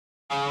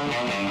Today's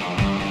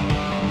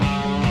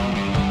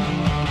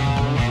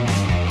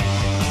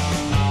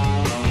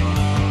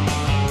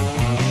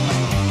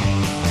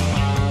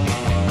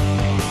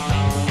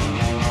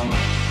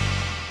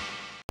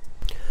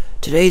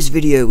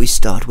video we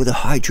start with a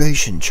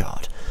hydration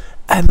chart.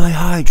 Am I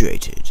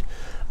hydrated?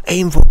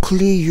 Aim for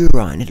clear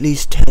urine at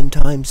least 10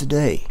 times a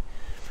day.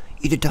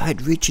 Eat a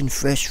diet rich in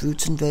fresh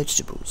fruits and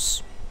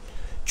vegetables.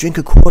 Drink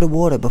a quart of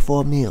water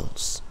before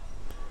meals.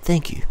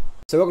 Thank you.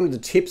 So welcome to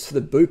the tips for the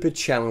Bupa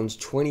Challenge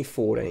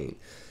 2014.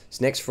 It's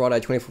next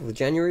Friday, 24th of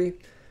January.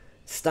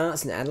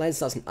 Starts in Adelaide,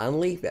 starts in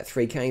Unley, about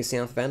 3k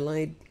south of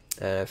Adelaide.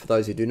 For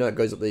those who do know, it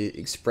goes up the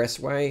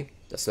expressway.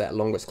 That's that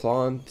longest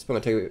climb. It's going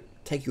to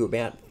take you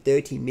about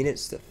 30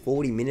 minutes to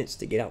 40 minutes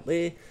to get up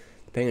there,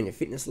 depending on your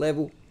fitness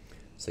level.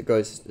 So it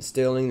goes to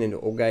Stirling, then to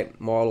Aldgate,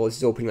 Milo. This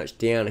is all pretty much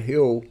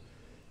downhill.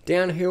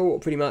 Downhill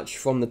pretty much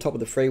from the top of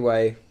the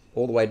freeway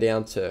all the way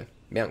down to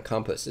Mount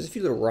Compass. There's a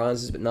few little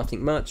rises, but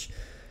nothing much.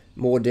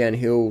 More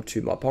downhill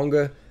to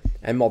Maiponga.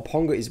 And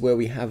Maiponga is where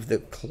we have the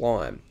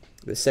climb,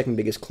 the second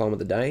biggest climb of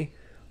the day.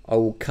 I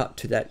will cut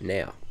to that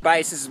now.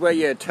 Base, this is where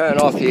you turn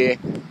off here.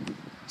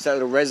 It's that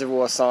little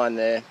reservoir sign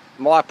there.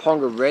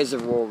 Maiponga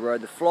Reservoir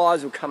Road. The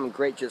flies will come and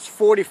greet you. It's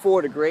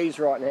 44 degrees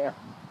right now.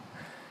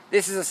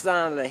 This is the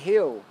start of the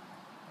hill.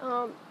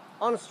 On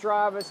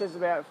Strava it says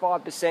about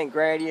 5%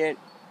 gradient.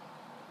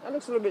 That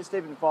looks a little bit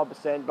steeper than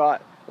 5%,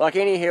 but like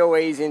any hill,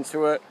 ease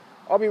into it.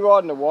 I'll be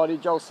riding the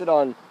wattage. I'll sit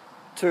on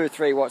 2 or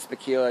 3 watts per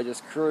kilo,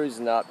 just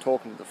cruising up,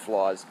 talking to the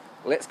flies.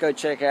 Let's go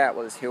check out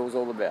what this hill's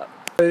all about.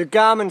 The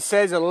Garmin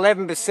says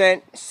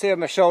 11%. See on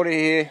my shoulder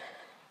here.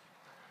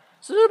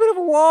 It's a little bit of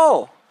a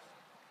wall.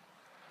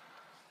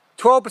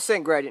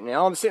 12% gradient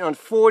now. I'm sitting on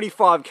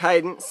 45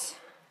 cadence.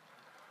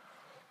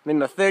 I'm in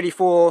my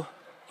 34,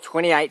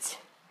 28.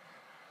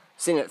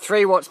 Sitting at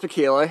 3 watts per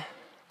kilo.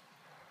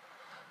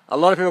 A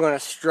lot of people are going to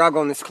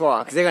struggle on this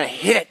climb because they're going to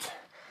hit it.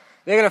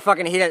 They're going to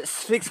fucking hit it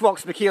 6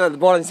 watts per kilo at the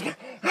bottom.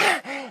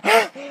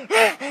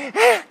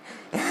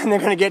 And they're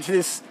going to get to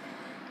this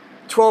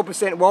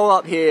 12% wall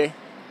up here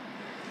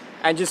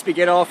and just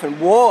get off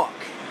and walk.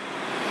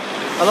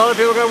 A lot of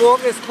people are going to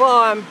walk this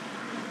climb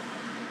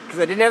because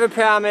they didn't have a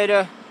power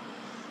meter.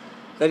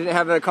 They didn't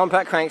have a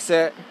compact crank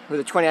set with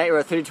a 28 or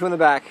a 32 in the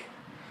back.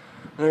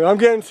 And they go, I'm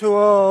getting too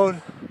old.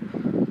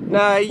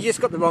 No, you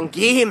just got the wrong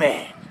gear,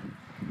 man.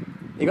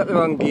 You got the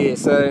wrong gear,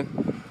 so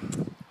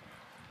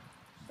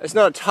it's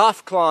not a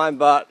tough climb,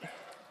 but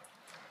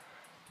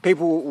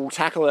people will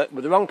tackle it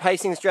with the wrong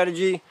pacing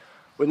strategy,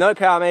 with no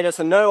power meter,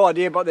 so no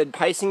idea what their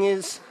pacing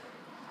is,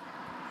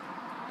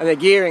 and their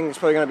gearing is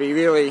probably going to be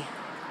really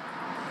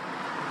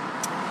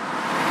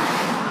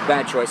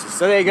bad choices.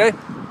 So there you go,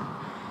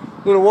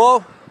 little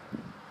wall,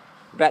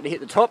 about to hit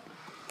the top,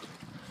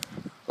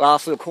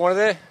 last little corner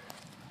there.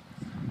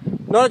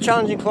 Not a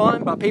challenging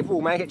climb, but people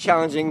will make it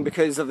challenging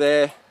because of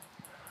their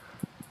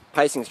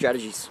pacing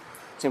strategies.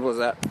 Simple as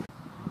that.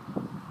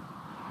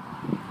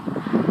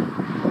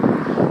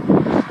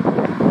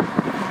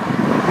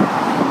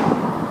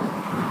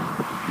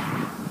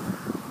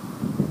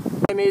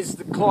 Is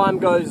the climb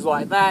goes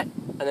like that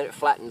and then it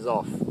flattens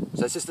off.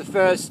 So it's just the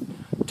first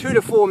 2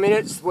 to 4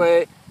 minutes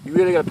where you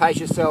really got to pace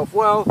yourself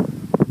well.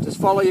 Just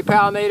follow your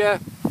power meter,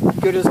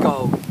 good as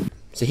gold.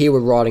 So here we're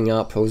riding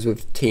up. I was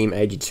with Team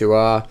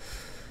AG2R,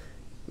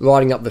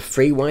 riding up the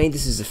freeway.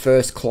 This is the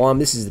first climb.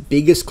 This is the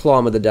biggest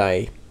climb of the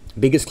day.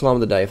 Biggest climb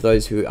of the day. For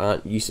those who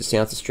aren't used to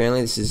South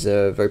Australia, this is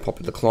a very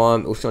popular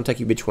climb. It's going to take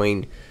you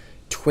between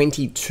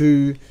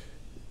 22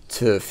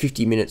 to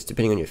 50 minutes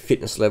depending on your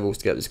fitness levels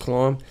to get this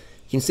climb.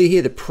 You can see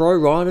here the pro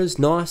riders,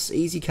 nice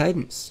easy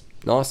cadence.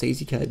 Nice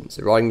easy cadence.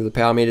 They're riding with the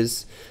power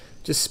meters,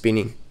 just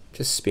spinning.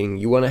 Just spinning.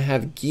 You want to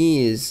have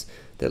gears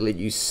that let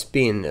you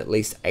spin at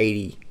least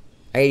 80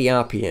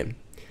 RPM.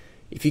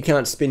 If you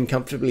can't spin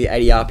comfortably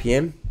at 80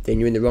 RPM, then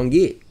you're in the wrong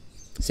gear.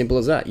 Simple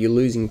as that. You're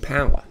losing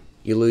power.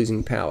 You're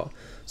losing power.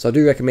 So I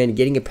do recommend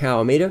getting a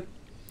power meter.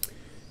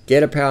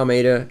 Get a power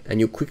meter and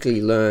you'll quickly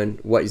learn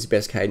what is the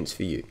best cadence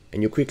for you.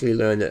 And you'll quickly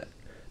learn that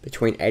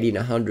between 80 and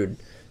 100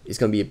 is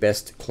going to be your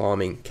best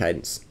climbing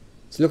cadence.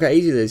 So look how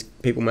easy these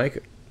people make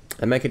it.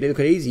 They make it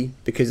look easy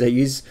because they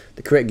use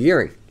the correct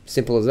gearing.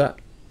 Simple as that.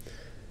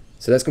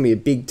 So that's going to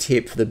be a big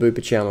tip for the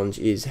Bupa Challenge,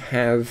 is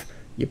have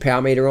your power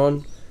meter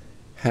on,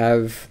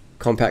 have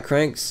compact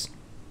cranks,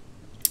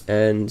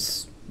 and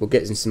we'll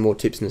get into some more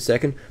tips in a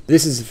second. But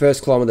this is the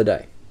first climb of the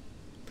day.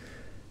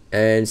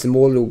 And some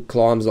more little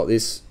climbs like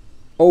this.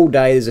 All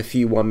day there's a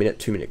few 1 minute,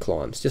 2 minute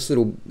climbs. Just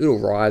little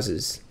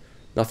rises.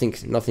 Nothing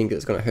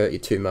that's going to hurt you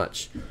too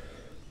much.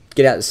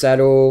 Get out the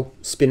saddle,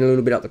 spin a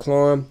little bit up the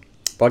climb.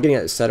 By getting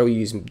out the saddle, you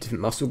use different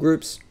muscle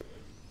groups,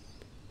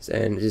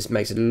 and it just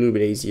makes it a little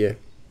bit easier.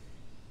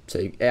 So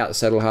you out the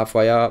saddle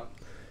halfway up.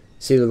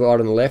 See the right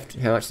on the left,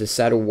 how much the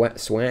saddle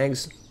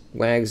wags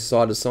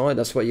side to side.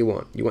 That's what you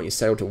want. You want your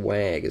saddle to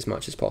wag as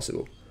much as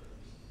possible.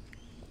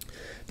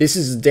 This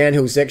is the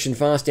downhill section,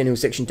 fast downhill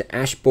section to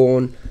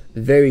Ashbourne.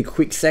 Very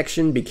quick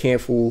section. Be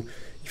careful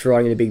if you're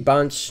riding in a big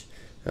bunch.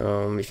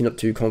 If you're not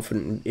too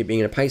confident in it being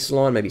in a pace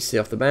line, maybe sit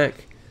off the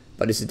back.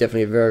 but this is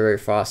definitely a very, very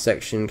fast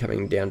section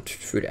coming down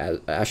through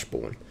to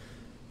Ashbourne.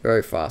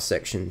 Very fast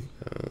section.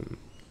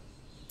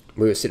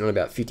 We were sitting on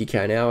about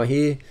 50k an hour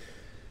here.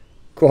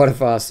 Quite a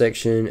fast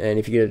section, and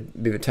if you get a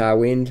bit of a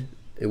tailwind,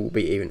 it will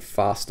be even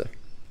faster.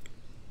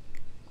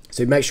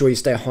 So make sure you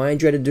stay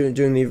hydrated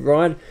during the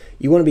ride.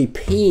 You want to be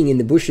peeing in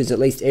the bushes at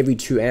least every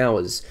 2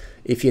 hours.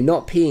 If you're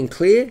not peeing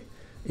clear,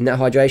 in that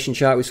hydration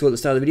chart we saw at the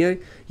start of the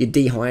video, you're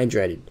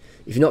dehydrated.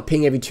 If you're not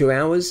peeing every 2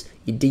 hours,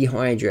 you're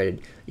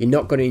dehydrated. You're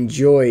not going to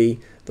enjoy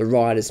the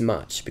ride as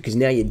much because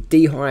now you're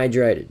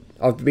dehydrated.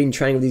 I've been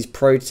training with these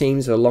pro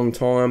teams for a long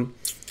time,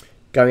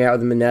 going out with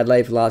them in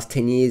Adelaide for the last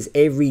 10 years.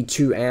 Every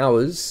 2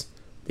 hours,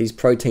 these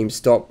pro teams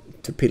stop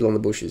to piddle on the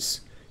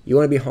bushes. You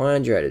want to be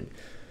hydrated.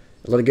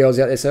 A lot of girls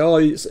out there say, oh,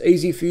 it's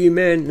easy for you,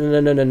 man.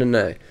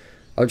 No.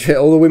 All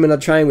the women I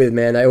train with,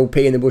 man, they all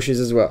pee in the bushes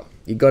as well.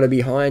 You've got to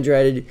be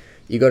hydrated.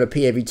 You've got to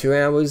pee every 2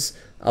 hours.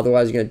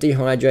 Otherwise, you're going to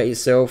dehydrate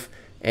yourself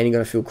and you're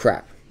going to feel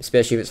crap,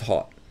 especially if it's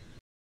hot.